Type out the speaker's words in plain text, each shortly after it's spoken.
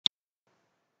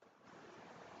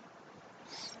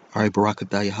All right,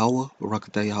 Barakatah Yahweh,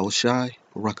 Barakatah Yahweh Shai,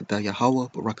 Barakatah Yahweh,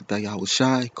 Barakatah Yahweh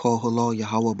Shai, Call Halal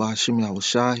Yahweh Ba'ashim Yahweh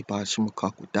Shai, Ba'ashim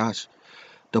Kakwadash.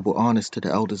 Double honors to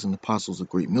the elders and apostles of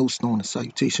Great Millstone, and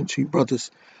salutation to you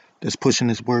brothers that's pushing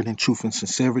this word in truth and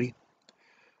sincerity.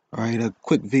 All right, a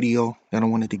quick video that I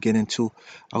wanted to get into.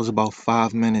 I was about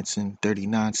 5 minutes and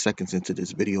 39 seconds into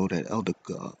this video that Elder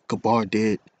Gabar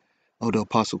did, Elder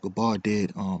Apostle Gabar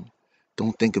did.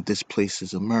 Don't think of this place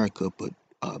as America, but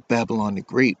Babylon the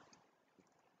Great.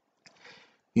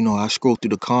 I scroll through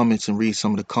the comments and read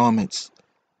some of the comments.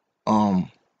 Um,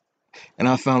 and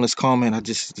I found this comment. I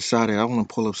just decided I want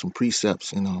to pull up some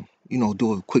precepts and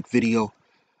do a quick video.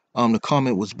 The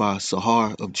comment was by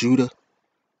Sahar of Judah.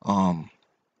 And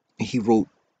he wrote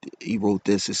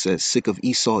this. It says, "Sick of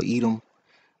Esau, Edom.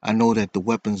 I know that the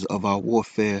weapons of our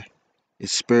warfare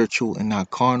is spiritual and not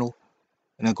carnal."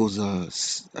 And that goes,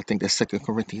 I think that's 2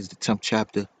 Corinthians, the 10th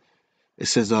chapter. It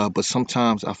says, "But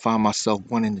sometimes I find myself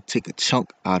wanting to take a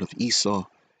chunk out of Esau.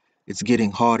 It's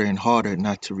getting harder and harder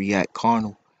not to react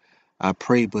carnal. I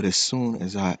pray, but as soon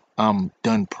as I'm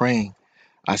done praying,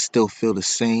 I still feel the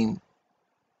same.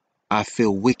 I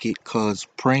feel wicked because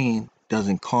praying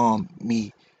doesn't calm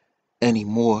me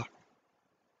anymore,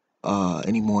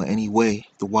 anyway.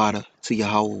 The water to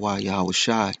Yahweh, why Yahweh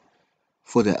Shai,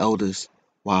 for the elders,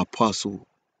 why apostles,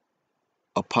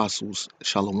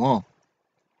 Shalom."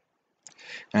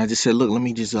 And I just said, look, let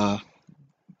me just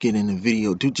get in the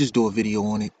video, do a video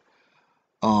on it,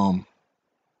 um,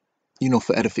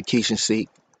 for edification's sake.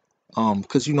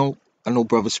 Because I know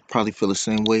brothers probably feel the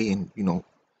same way, and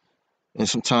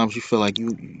sometimes you feel like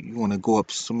you want to go up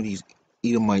to some of these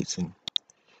Edomites and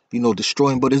destroy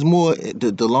them. But it's more,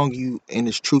 the longer you in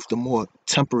this truth, the more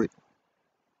temperate.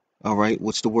 All right,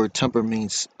 what's the word? Temper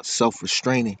means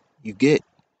self-restraining. You get,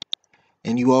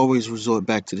 and you always resort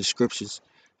back to the scriptures.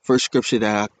 First scripture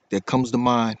that comes to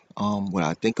mind, what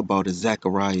I think about is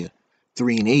Zechariah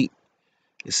 3:8.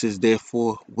 It says,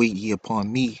 "Therefore wait ye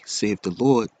upon me, saith the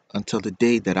Lord, until the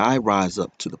day that I rise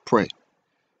up to the prey."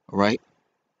 All right.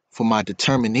 "For my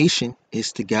determination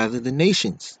is to gather the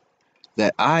nations,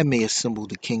 that I may assemble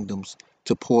the kingdoms,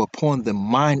 to pour upon them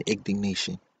mine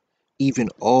indignation, even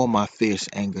all my fierce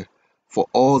anger, for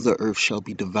all the earth shall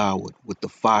be devoured with the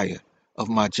fire of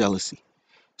my jealousy."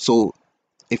 So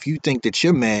if you think that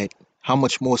you're mad, how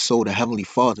much more so the Heavenly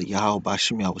Father, Yahweh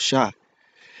Bashim Yahweh Shai?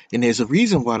 And there's a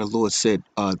reason why the Lord said,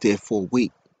 "Therefore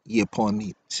wait ye upon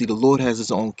me." See, the Lord has his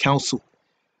own counsel,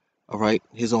 all right,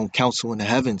 his own counsel in the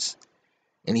heavens,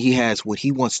 and he has what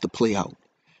he wants to play out.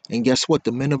 And guess what?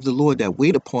 The men of the Lord that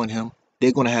wait upon him,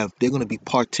 they're gonna be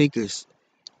partakers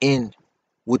in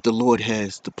what the Lord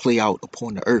has to play out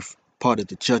upon the earth, part of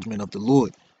the judgment of the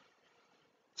Lord.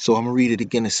 So I'm gonna read it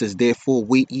again. It says, "Therefore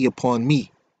wait ye upon me,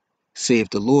 saith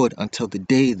the Lord, until the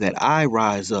day that I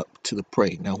rise up to the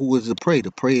prey." Now, who is the prey?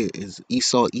 The prey is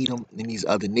Esau, Edom, and these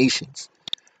other nations.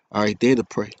 All right, they're the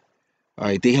prey. All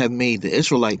right, they have made the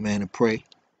Israelite man a prey.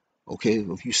 Okay,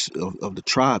 of the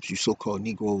tribes, you so-called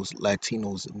Negroes,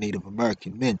 Latinos, and Native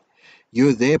American men,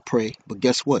 you're their prey. But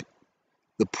guess what?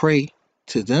 The prey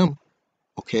to them,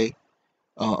 okay,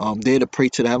 they're the prey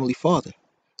to the Heavenly Father.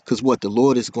 Because what? The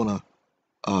Lord is gonna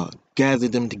gather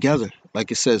them together. Like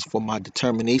it says, "For my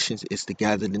determinations is to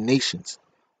gather the nations."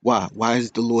 Why? Why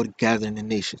is the Lord gathering the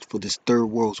nations? For this third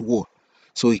world's war,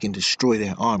 so he can destroy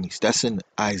their armies. That's in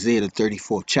Isaiah the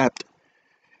 34th chapter.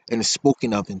 And it's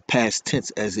spoken of in past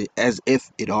tense as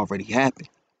if it already happened.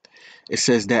 It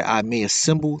says that I may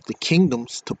assemble the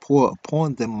kingdoms to pour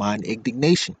upon them mine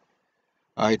indignation.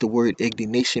 All right, the word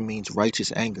indignation means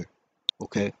righteous anger.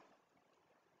 Okay,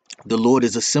 the Lord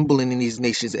is assembling in these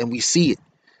nations, and we see it.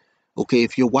 Okay,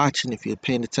 if you're watching, if you're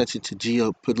paying attention to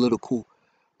geopolitical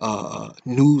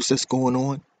news that's going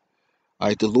on, all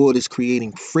right, the Lord is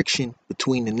creating friction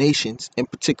between the nations, in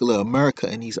particular America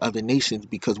and these other nations,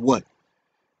 because what?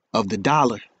 Of the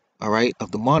dollar, all right,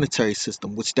 of the monetary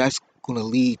system, which that's going to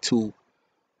lead to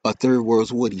a third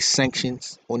world war, these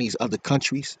sanctions on these other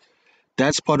countries.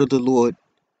 That's part of the Lord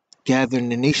gathering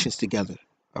the nations together,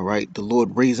 all right, the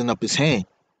Lord raising up his hand,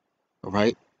 all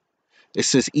right. It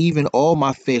says, "Even all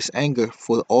my fierce anger,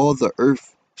 for all the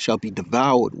earth shall be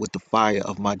devoured with the fire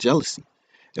of my jealousy."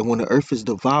 And when the earth is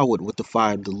devoured with the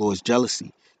fire of the Lord's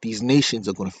jealousy, these nations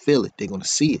are going to feel it. They're going to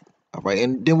see it. All right.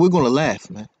 And then we're going to laugh,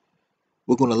 man.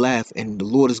 We're going to laugh, and the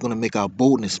Lord is going to make our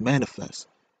boldness manifest.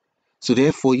 So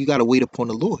therefore, you got to wait upon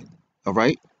the Lord. All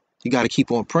right. You got to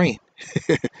keep on praying.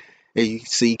 And you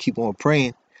see, you keep on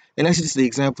praying. And that's just the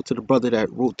example to the brother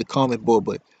that wrote the comment board.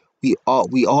 But we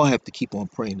all have to keep on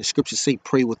praying. The scriptures say,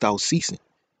 "Pray without ceasing."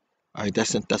 All right.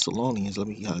 That's in Thessalonians. Let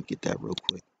me get that real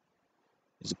quick.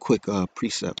 It's a quick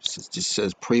precept. It just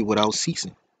says pray without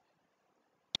ceasing.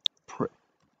 Pray.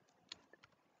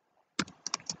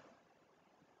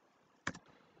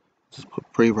 Just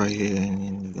put pray right here, and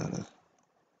then you gotta.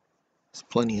 There's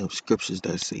plenty of scriptures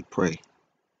that say pray.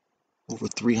 Over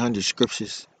 300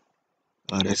 scriptures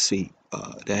that say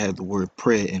that have the word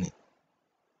prayer in it.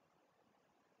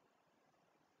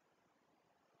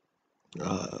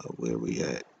 Where we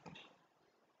at?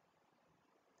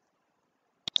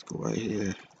 Let's go right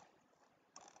here.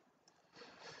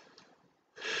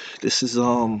 This is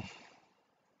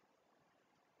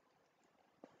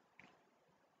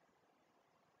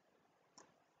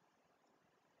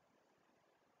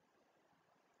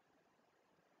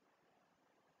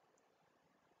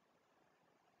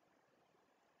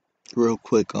real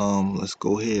quick. Let's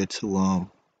go here to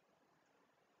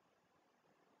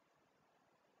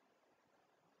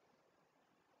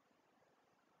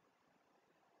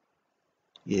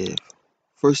yeah,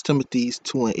 First Timothy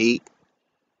 2:8.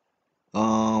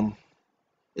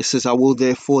 It says, I will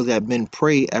therefore that men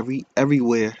pray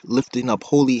everywhere, lifting up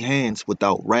holy hands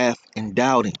without wrath and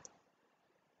doubting.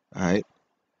 All right.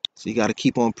 So you got to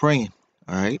keep on praying.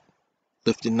 All right.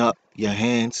 Lifting up your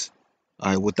hands,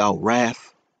 all right, without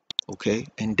wrath, okay,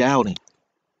 and doubting.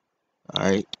 All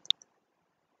right.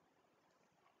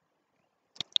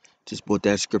 Just brought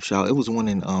that scripture out. It was one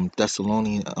in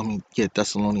Thessalonians.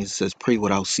 It says, pray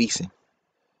without ceasing.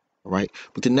 All right.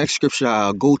 But the next scripture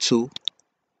I'll go to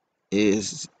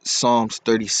is Psalms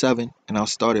 37, and I'll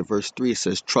start at verse 3. It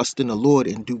says, trust in the Lord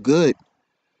and do good.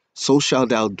 So shalt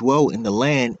thou dwell in the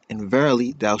land, and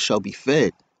verily thou shalt be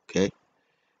fed. Okay.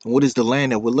 And what is the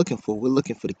land that we're looking for? We're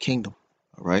looking for the kingdom.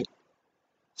 All right.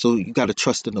 So you got to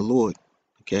trust in the Lord.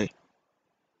 Okay.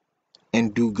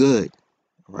 And do good.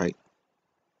 All right.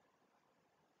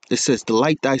 It says,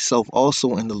 delight thyself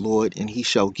also in the Lord, and he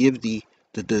shall give thee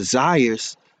the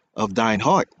desires of thine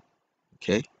heart.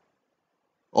 Okay.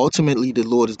 Ultimately, the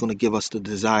Lord is going to give us the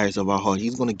desires of our heart.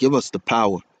 He's going to give us the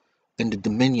power and the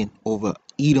dominion over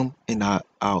Edom and our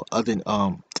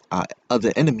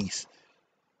other enemies.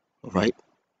 All right.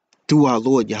 Through our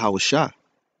Lord Yahweh Shah.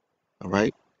 All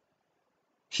right.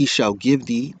 He shall give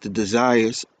thee the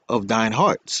desires of thine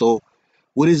heart. So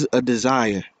what is a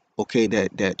desire? Okay,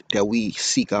 that we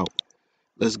seek out.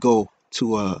 Let's go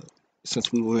to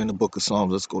since we were in the book of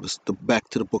Psalms, let's go to back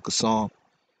to the book of Psalm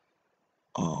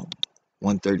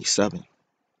 137.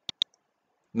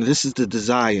 Now, this is the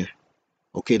desire,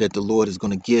 okay, that the Lord is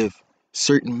going to give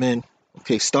certain men,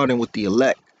 okay, starting with the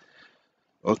elect,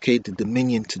 okay, the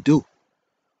dominion to do.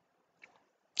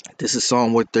 This is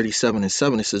Psalm 137 and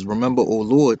 7. It says, remember, O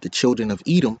Lord, the children of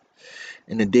Edom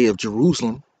in the day of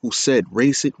Jerusalem, who said,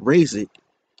 raise it,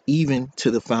 even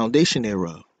to the foundation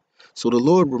thereof. So the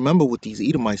Lord, remember what these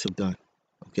Edomites have done.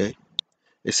 Okay.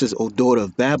 It says, O daughter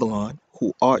of Babylon,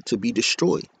 who art to be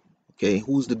destroyed. Okay.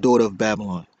 Who's the daughter of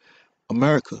Babylon?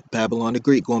 America, Babylon the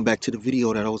Great, going back to the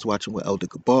video that I was watching with Elder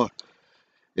Gabar.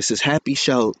 It says, happy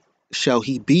shall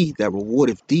he be that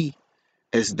rewardeth thee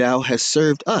as thou hast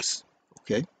served us.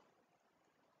 Okay.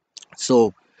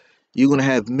 So you're going to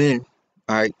have men,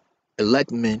 all right,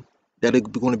 elect men that are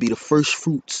going to be the first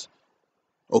fruits,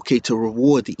 okay, to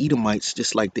reward the Edomites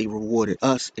just like they rewarded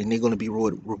us, and they're going to be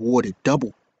rewarded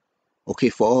double, okay,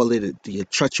 for all of the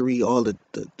treachery, all the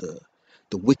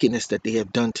wickedness that they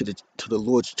have done to the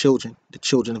Lord's children, the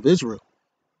children of Israel.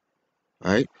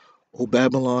 All right, O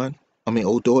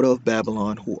daughter of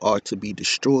Babylon, who are to be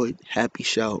destroyed, happy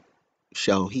shall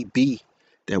he be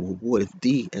that rewardeth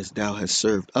thee as thou hast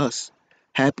served us.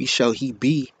 Happy shall he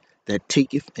be that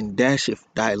taketh and dasheth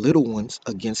thy little ones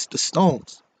against the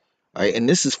stones. All right, and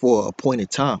this is for a appointed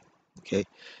time. Okay,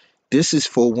 this is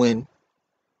for when.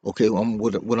 Okay, what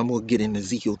I'm gonna get in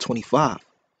Ezekiel 25,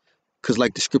 because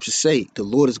like the scriptures say, the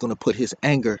Lord is gonna put His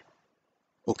anger,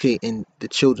 okay, in the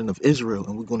children of Israel,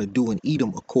 and we're gonna do in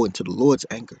Edom according to the Lord's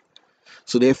anger.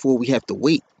 So therefore, we have to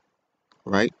wait,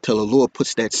 right, till the Lord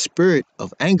puts that spirit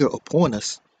of anger upon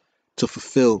us to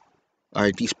fulfill, all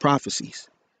right, these prophecies.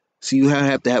 So you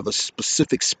have to have a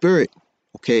specific spirit,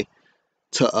 okay,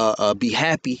 to be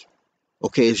happy,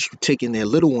 okay, as you're taking their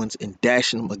little ones and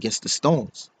dashing them against the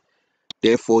stones.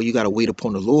 Therefore, you got to wait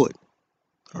upon the Lord.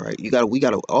 All right,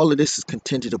 all of this is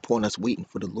contingent upon us waiting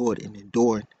for the Lord and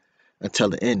enduring until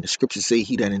the end. The scriptures say,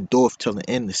 he that endureth till the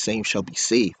end, the same shall be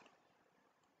saved.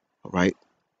 All right.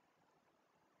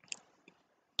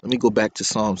 Let me go back to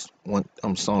Psalms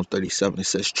 37. It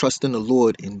says, trust in the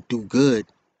Lord and do good.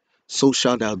 So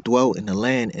shalt thou dwell in the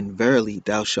land, and verily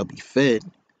thou shalt be fed.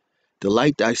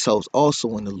 Delight thyself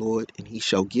also in the Lord, and he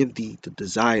shall give thee the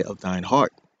desire of thine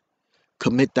heart.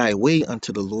 Commit thy way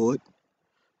unto the Lord.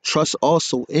 Trust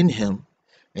also in him,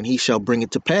 and he shall bring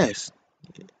it to pass.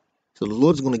 So the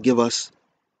Lord's going to give us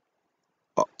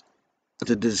uh,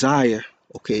 the desire,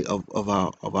 okay, of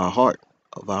our heart,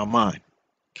 of our mind.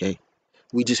 Okay,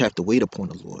 we just have to wait upon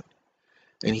the Lord.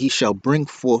 And he shall bring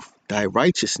forth thy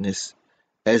righteousness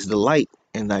as the light,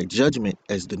 and thy judgment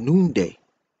as the noonday.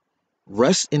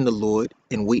 Rest in the Lord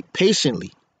and wait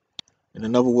patiently. And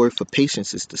another word for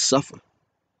patience is to suffer.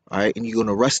 All right, and you're going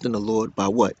to rest in the Lord by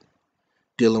what?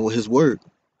 Dealing with his word.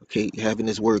 Okay, having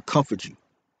his word comfort you.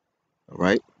 All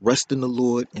right, rest in the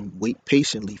Lord and wait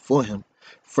patiently for him.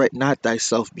 Fret not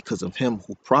thyself because of him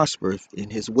who prospereth in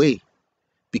his way,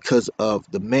 because of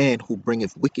the man who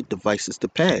bringeth wicked devices to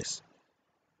pass.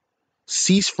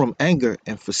 Cease from anger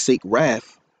and forsake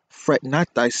wrath. Fret not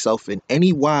thyself in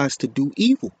any wise to do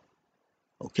evil.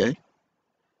 Okay,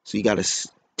 so you got to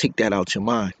take that out your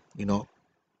mind.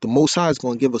 The Most High is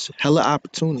going to give us hella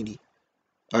opportunity,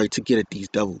 all right, to get at these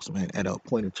devils, man, at a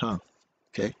point in time.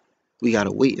 Okay, we got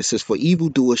to wait. It says, for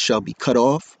evildoers shall be cut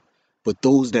off, but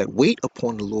those that wait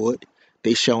upon the Lord,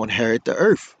 they shall inherit the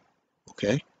earth.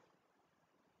 Okay,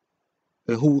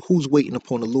 and who's waiting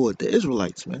upon the Lord? The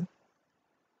Israelites, man.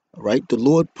 All right, the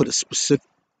Lord put a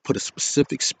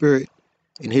specific spirit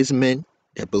in his men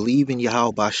that believe in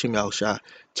Yahweh Bashim Yahushua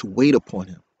to wait upon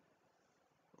him,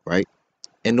 right?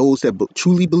 And those that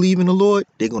truly believe in the Lord,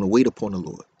 they're going to wait upon the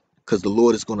Lord, because the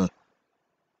Lord is going to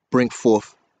bring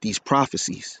forth these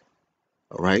prophecies,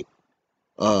 all right?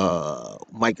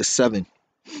 Micah 7,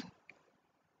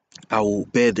 I will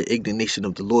bear the indignation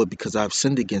of the Lord because I've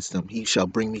sinned against him. He shall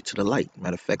bring me to the light.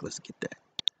 Matter of fact, let's get that.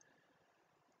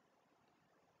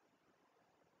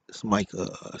 It's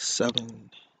Micah 7,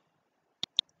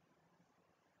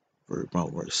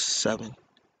 verse 7.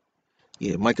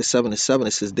 Yeah, Micah 7:7,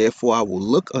 it says, therefore I will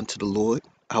look unto the Lord.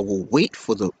 I will wait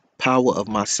for the power of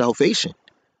my salvation.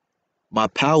 My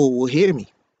power will hear me.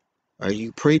 All right,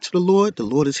 you pray to the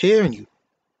Lord is hearing you.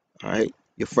 All right,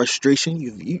 your frustration,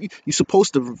 you're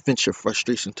supposed to vent your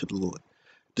frustration to the Lord.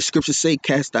 The scriptures say,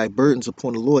 cast thy burdens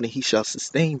upon the Lord and he shall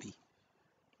sustain thee.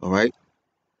 All right,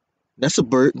 that's a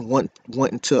burden,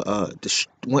 wanting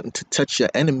to touch your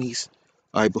enemies,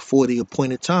 all right, before the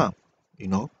appointed time.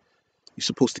 You're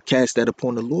supposed to cast that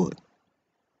upon the Lord.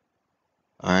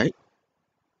 All right,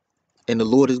 and the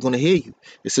Lord is going to hear you.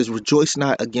 It says, rejoice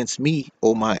not against me,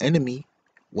 O my enemy.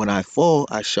 When I fall,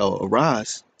 I shall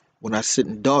arise. When I sit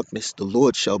in darkness, the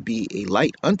Lord shall be a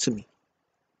light unto me.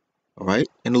 All right,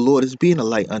 and the Lord is being a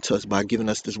light unto us by giving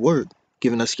us this word,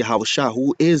 giving us Yahweh Shah,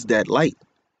 who is that light.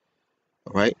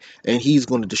 All right, and he's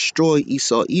going to destroy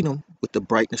Esau Edom with the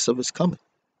brightness of his coming.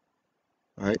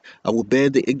 All right, I will bear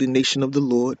the indignation of the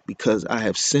Lord because I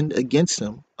have sinned against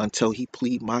him, until he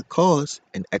plead my cause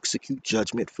and execute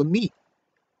judgment for me.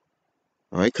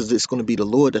 All right, because it's going to be the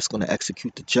Lord that's going to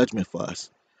execute the judgment for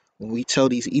us. When we tell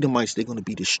these Edomites they're going to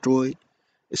be destroyed,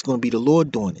 it's going to be the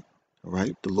Lord doing it. All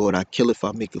right, the Lord, I kill if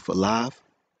I make it alive.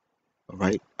 All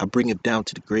right, I bring it down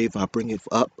to the grave, I bring it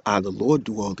up. The Lord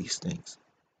do all these things.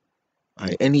 All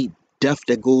right, any death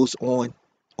that goes on,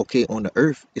 okay, on the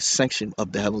earth is sanctioned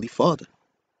of the Heavenly Father.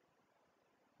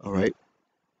 All right,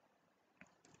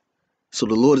 so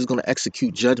the Lord is going to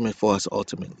execute judgment for us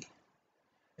ultimately,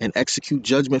 and execute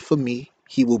judgment for me.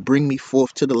 He will bring me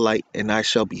forth to the light, and I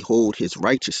shall behold his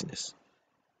righteousness.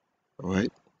 All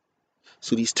right,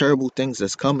 so these terrible things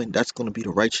that's coming, that's going to be the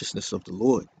righteousness of the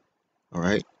Lord. All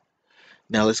right,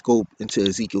 now let's go into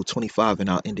Ezekiel 25, and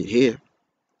I'll end it here.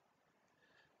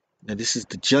 Now this is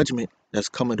the judgment that's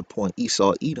coming upon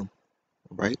Esau Edom.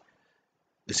 All right,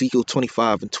 Ezekiel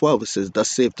 25:12, it says, thus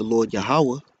saith the Lord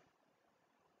Yahweh,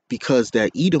 because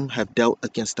that Edom have dealt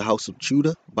against the house of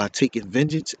Judah by taking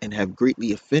vengeance, and have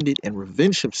greatly offended and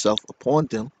revenged himself upon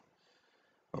them.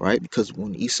 All right, because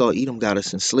when Esau Edom got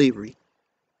us in slavery,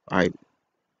 all right,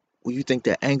 where you think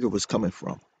that anger was coming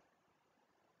from?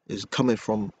 It's coming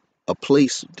from a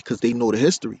place, because they know the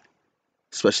history,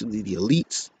 especially the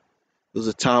elites. There was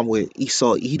a time where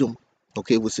Esau Edom,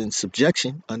 okay, was in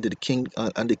subjection under the king,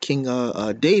 under King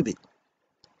David.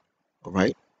 All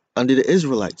right, under the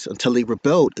Israelites, until they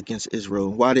rebelled against Israel.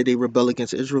 And why did they rebel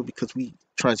against Israel? Because we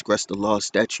transgressed the laws,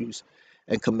 statutes,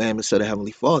 and commandments of the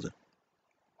Heavenly Father.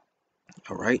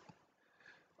 All right,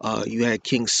 you had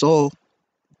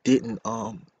didn't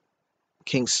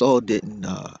King Saul didn't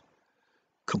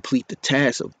complete the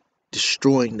task of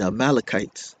destroying the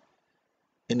Amalekites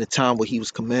in the time where he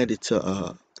was commanded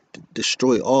to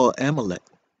destroy all Amalek,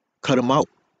 cut them out.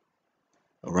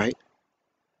 All right,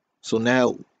 so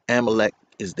now Amalek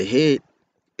is the head,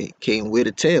 it came with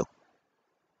a tail.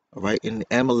 All right, and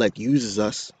Amalek uses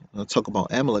us. When I talk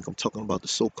about Amalek, I'm talking about the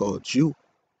so-called Jew.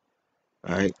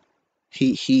 All right,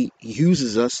 he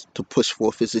uses us to push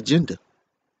forth his agenda.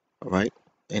 All right,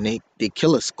 and they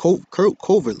kill us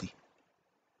covertly.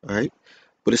 All right,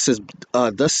 but it says,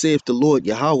 "Thus saith the Lord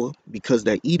Yahweh, because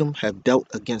that Edom have dealt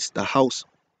against the house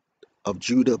of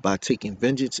Judah by taking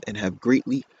vengeance, and have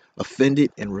greatly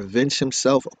offended and revenged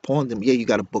himself upon them." Yeah, you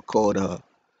got a book called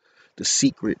 "The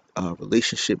Secret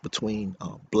Relationship Between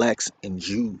Blacks and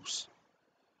Jews."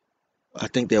 I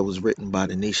think that was written by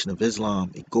the Nation of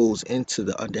Islam. It goes into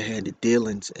the underhanded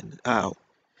dealings and how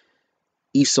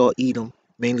Esau, Edom,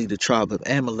 mainly the tribe of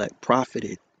Amalek,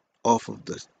 profited off of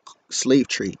the slave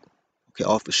trade, okay,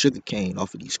 off of sugarcane,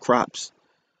 off of these crops,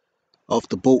 off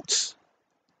the boats,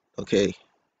 okay,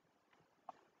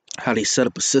 how they set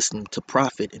up a system to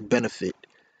profit and benefit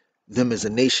them as a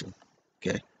nation,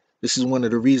 okay. This is one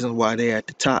of the reasons why they're at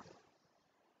the top,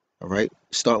 all right,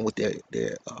 starting with their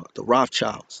the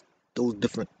Rothschilds, those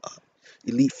different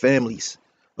elite families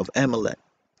of Amalek.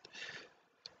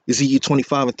 Ezekiel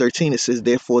 25:13, it says,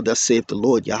 "Therefore, thus saith the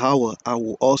Lord Yahweh, I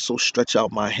will also stretch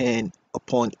out my hand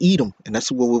upon Edom." And that's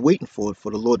what we're waiting for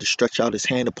the Lord to stretch out his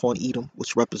hand upon Edom,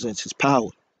 which represents his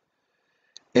power,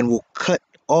 "and will cut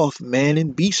off man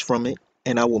and beast from it,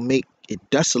 and I will make it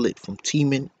desolate from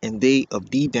Teman, and they of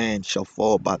Dedan shall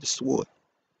fall by the sword."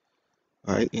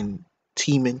 All right, and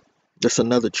Teman, that's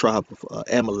another tribe of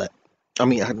Amalek. I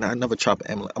mean, another tribe of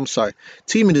Amalek. I'm sorry.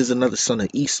 Teman is another son of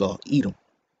Esau, Edom.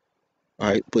 All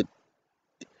right, but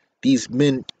These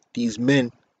men, these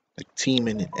men like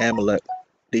Teman and Amalek,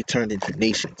 they turned into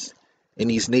nations, and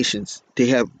these nations they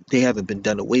haven't been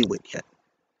done away with yet.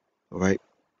 All right.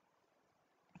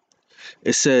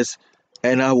 It says,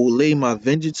 "And I will lay my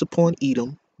vengeance upon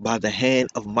Edom by the hand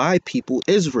of my people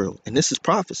Israel," and this is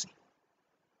prophecy,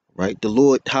 right? The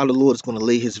Lord, how the Lord is going to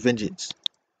lay His vengeance,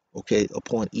 okay,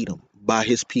 upon Edom by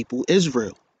His people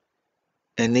Israel,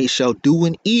 "and they shall do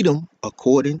in Edom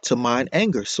according to mine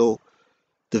anger." So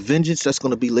the vengeance that's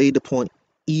going to be laid upon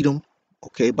Edom,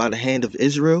 okay, by the hand of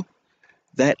Israel,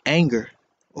 that anger,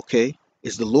 okay,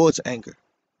 is the Lord's anger.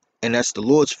 And that's the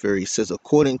Lord's fury. It says,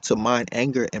 "According to mine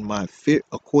anger and my fear,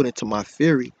 according to my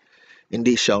fury, and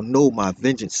they shall know my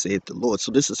vengeance, saith the Lord."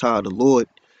 So this is how the Lord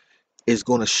is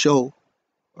going to show,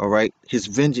 all right, his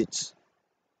vengeance,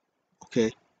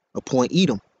 okay, upon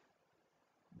Edom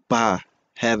by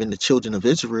having the children of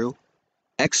Israel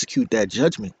execute that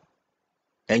judgment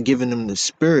and giving them the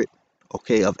spirit,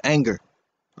 okay, of anger,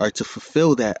 all right, to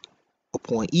fulfill that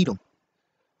upon Edom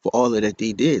for all of that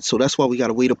they did. So that's why we got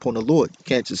to wait upon the Lord. You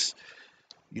can't just,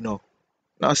 you know,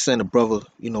 not saying the brother,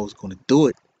 is going to do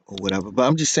it or whatever, but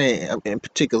I'm just saying, in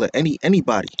particular,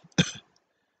 anybody,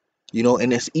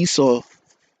 and as Esau,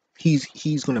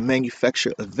 he's going to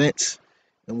manufacture events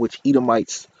in which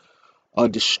Edomites are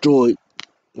destroyed,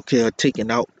 okay, are taken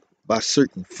out by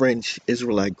certain fringe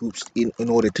Israelite groups in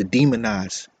order to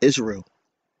demonize Israel.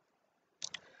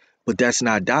 But that's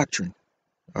not doctrine,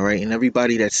 all right? And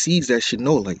everybody that sees that should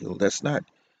know, like, that's not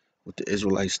what the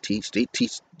Israelites teach. They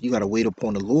teach you got to wait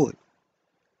upon the Lord,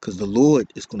 because the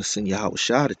Lord is going to send Yahweh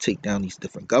Shah to take down these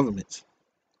different governments.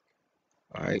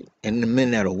 All right. And the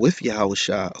men that are with Yahweh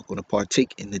Shah are going to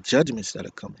partake in the judgments that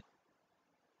are coming.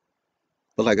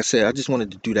 But like I said, I just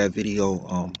wanted to do that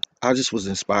video. I just was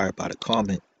inspired by the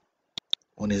comment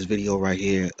on this video right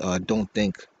here. Don't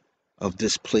think of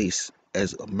this place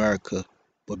as America,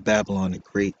 but Babylon the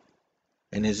Great.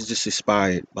 And it's just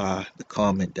inspired by the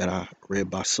comment that I read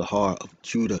by Shahar of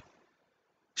Judah.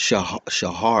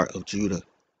 Shahar of Judah,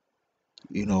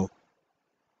 you know.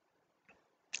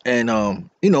 And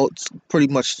it's pretty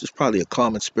much just probably a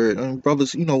common spirit. I mean,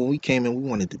 brothers, when we came in, we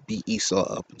wanted to beat Esau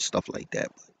up and stuff like that.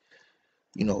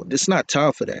 But it's not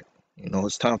time for that.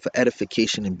 It's time for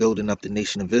edification and building up the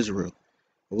nation of Israel.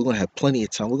 We're gonna have plenty of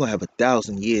time. We're gonna have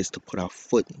 1,000 years to put our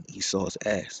foot in Esau's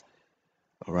ass.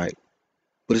 All right.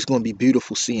 But it's gonna be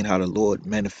beautiful seeing how the Lord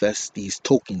manifests these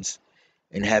tokens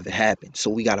and have it happen. So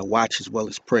we gotta watch as well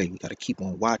as pray. We gotta keep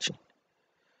on watching.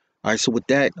 All right, so with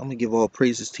that, I'm going to give all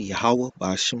praises to Yahweh, by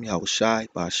Hashem Yahweh Shai,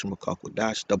 by Hashem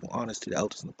Akakwadash, double honors to the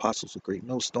elders and apostles of Great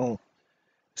Millstone.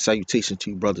 Salutation to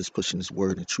you brothers pushing this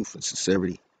word in truth and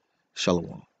sincerity.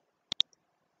 Shalom.